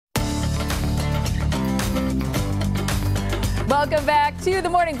Welcome back to the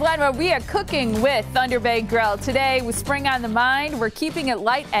Morning Blend, where we are cooking with Thunder Bay Grille. Today, with spring on the mind, we're keeping it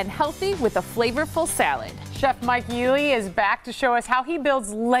light and healthy with a flavorful salad. Chef Mike Yelley is back to show us how he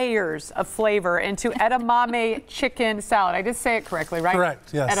builds layers of flavor into edamame chicken salad. I did say it correctly, right?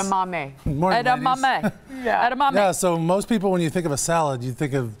 Correct, yes. Edamame. Morning, Edamame. Yeah. Edamame. Yeah, so most people, when you think of a salad, you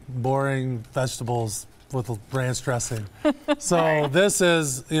think of boring vegetables with a ranch dressing. So this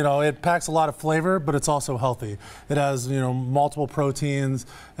is, it packs a lot of flavor, but it's also healthy. It has, multiple proteins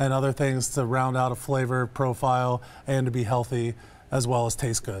and other things to round out a flavor profile and to be healthy as well as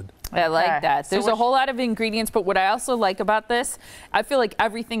taste good. I like that. So There's a whole lot of ingredients, but what I also like about this, I feel like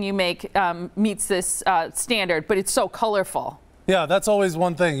everything you make meets this standard, but it's so colorful. Yeah, that's always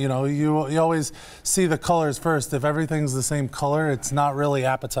one thing, you always see the colors first. If everything's the same color, it's not really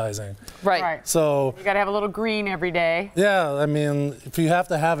appetizing. Right. So you got to have a little green every day. yeah, I mean, if you have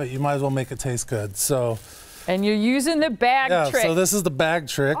to have it, you might as well make it taste good. So. And you're using the bag trick. So this is the bag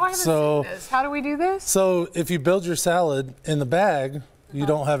trick. Oh, I haven't seen this. How do we do this? So if you build your salad in the bag, you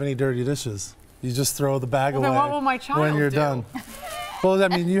don't have any dirty dishes. You just throw the bag away then what will my child when you're do? done. Well, I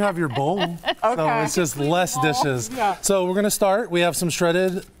mean, you have your bowl, so it's just less dishes. Yeah. So we're gonna start. We have some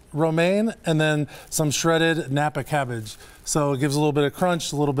shredded romaine and then some shredded Napa cabbage. So it gives a little bit of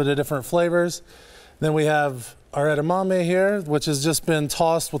crunch, a little bit of different flavors. Then we have our edamame here, which has just been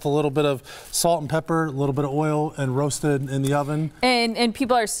tossed with a little bit of salt and pepper, a little bit of oil, and roasted in the oven. And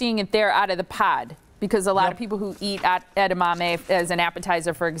people are seeing it there out of the pod, because a lot of people who eat edamame as an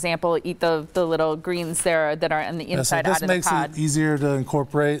appetizer, for example, eat the little greens there that are on the inside out of the pod. This makes it easier to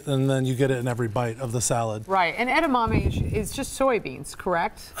incorporate, and then you get it in every bite of the salad. Right, and edamame is just soybeans,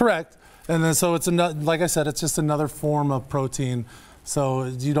 correct? Correct. And then so it's another, like I said, it's just another form of protein. So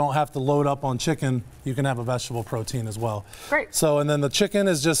you don't have to load up on chicken. You can have a vegetable protein as well. Great. So, and then the chicken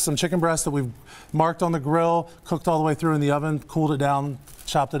is just some chicken breast that we've marked on the grill, cooked all the way through in the oven, cooled it down,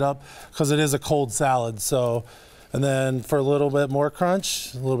 chopped it up, because it is a cold salad. So, and then for a little bit more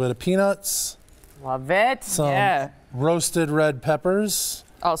crunch, a little bit of peanuts. Love it. Some roasted red peppers.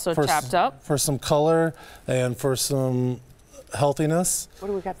 Also chopped up. For some color and for some healthiness. What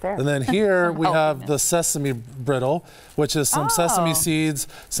do we got there? And then here we have the sesame brittle, which is some sesame seeds,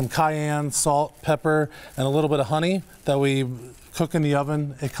 some cayenne, salt, pepper, and a little bit of honey that we cook in the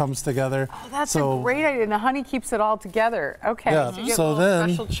oven. It comes together. Oh, that's a great idea. And the honey keeps it all together. Okay. Yeah. So you get So little then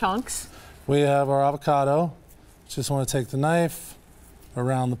special chunks. We have our avocado. Just want to take the knife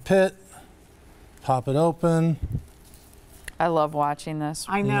around the pit, pop it open. I love watching this.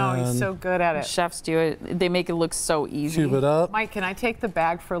 I know, he's so good at it. Chefs do it. They make it look so easy. Cube it up. Mike, can I take the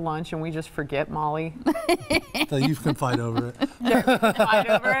bag for lunch and we just forget Molly? You can fight over it. Fight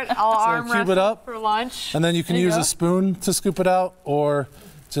over it. I'll arm cube wrestle it up, for lunch. and then you can use a spoon to scoop it out, or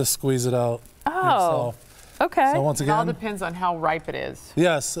just squeeze it out yourself. Okay. So once It all again, depends on how ripe it is.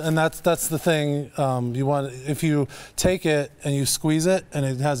 yes, and that's the thing. You want, if you take it and you squeeze it and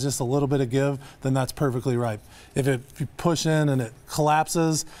it has just a little bit of give, then that's perfectly ripe. If you push in and it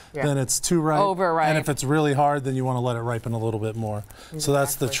collapses, then it's too ripe. Overripe. And if it's really hard, then you want to let it ripen a little bit more. So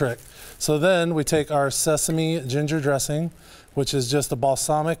that's the trick. So then we take our sesame ginger dressing, which is just a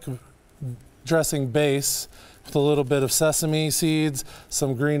balsamic dressing base with a little bit of sesame seeds,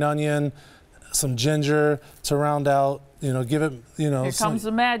 some green onion, some ginger to round out, give it, Here comes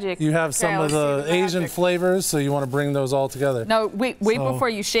the magic. You have some of the Asian flavors, so you want to bring those all together. No, wait before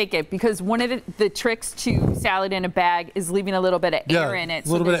you shake it, because one of the tricks to salad in a bag is leaving a little bit of air in it. A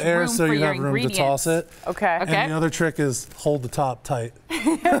little bit of air so you have room to toss it. Okay. And the other trick is hold the top tight.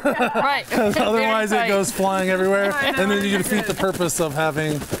 Right. Otherwise it goes flying everywhere, and then you defeat the purpose of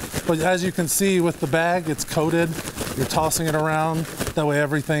having, but as you can see with the bag, it's coated. You're tossing it around. That way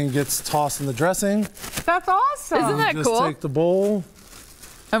everything gets tossed in the dressing. That's awesome. Isn't that Just cool? take the bowl.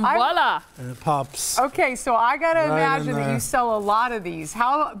 And voila. And it pops. Okay, so I got to imagine in that there. you sell a lot of these.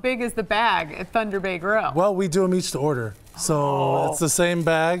 How big is the bag at Thunder Bay Grille? Well, we do them each to order. So it's the same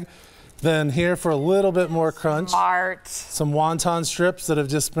bag. Then here for a little bit more crunch. Smart. Some wonton strips that have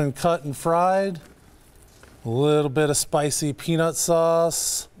just been cut and fried. A little bit of spicy peanut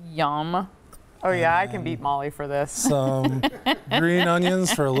sauce. Yum. Oh yeah, I can beat Molly for this. Some green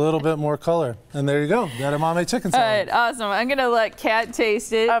onions for a little bit more color. And there you go, the edamame chicken All salad. right, awesome. I'm going to let Kat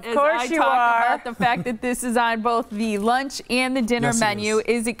taste it. Of course you I talk are. about the fact that this is on both the lunch and the dinner Yes, it menu.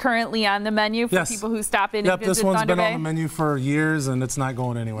 is. Is it currently on the menu for Yes. people who stop in Yep, and visit this one's Thunder been Bay? on the menu for years and it's not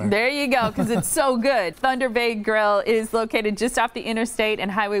going anywhere. There you go, because it's so good. Thunder Bay Grille is located just off the interstate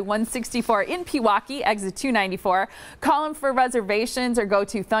and Highway 164 in Pewaukee, exit 294. Call them for reservations or go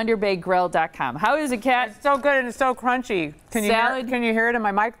to thunderbaygrill.com. How is it, Kat? It's so good and it's so crunchy. Can you Salad. hear it in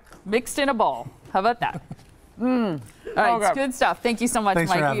my mic? Mixed in a bowl. How about that? All right, Okay. it's good stuff. Thank you so much,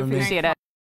 Thanks for Mike. We having me. appreciate it.